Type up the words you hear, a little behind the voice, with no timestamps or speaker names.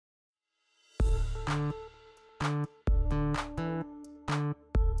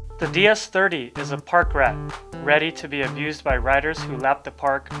The DS30 is a park rat, ready to be abused by riders who lap the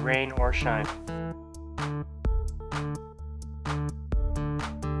park, rain or shine.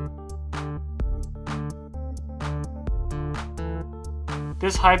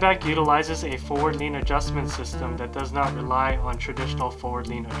 This high back utilizes a forward lean adjustment system that does not rely on traditional forward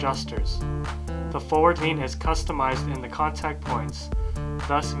lean adjusters. The forward lean is customized in the contact points,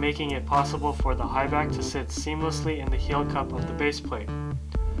 thus making it possible for the high back to sit seamlessly in the heel cup of the base plate.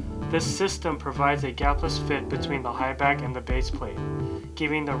 This system provides a gapless fit between the high back and the base plate,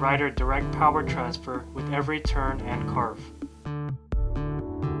 giving the rider direct power transfer with every turn and carve.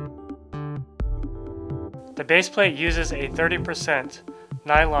 The base plate uses a 30%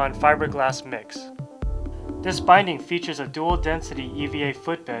 nylon fiberglass mix. This binding features a dual density EVA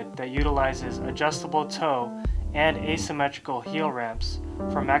footbed that utilizes adjustable toe and asymmetrical heel ramps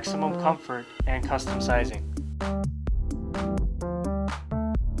for maximum comfort and custom sizing.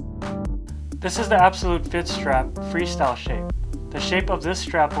 This is the Absolute Fit Strap Freestyle shape. The shape of this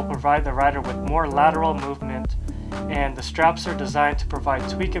strap will provide the rider with more lateral movement, and the straps are designed to provide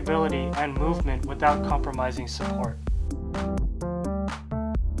tweakability and movement without compromising support.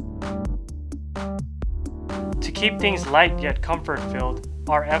 To keep things light yet comfort-filled,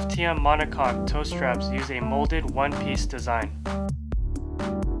 our FTM monocoque toe straps use a molded one-piece design.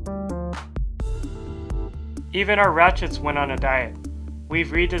 Even our ratchets went on a diet. We've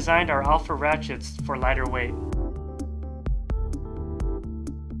redesigned our alpha ratchets for lighter weight.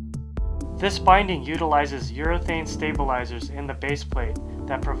 This binding utilizes urethane stabilizers in the base plate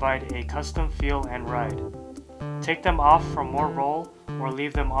that provide a custom feel and ride. Take them off for more roll or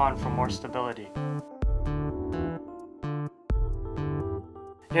leave them on for more stability.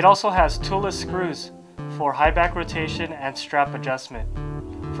 It also has toolless screws for high back rotation and strap adjustment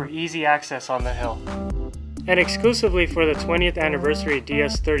for easy access on the hill. And exclusively for the 20th anniversary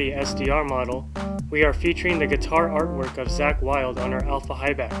DS30 SDR model, we are featuring the guitar artwork of Zakk Wylde on our Alpha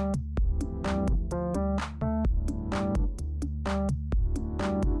High Back.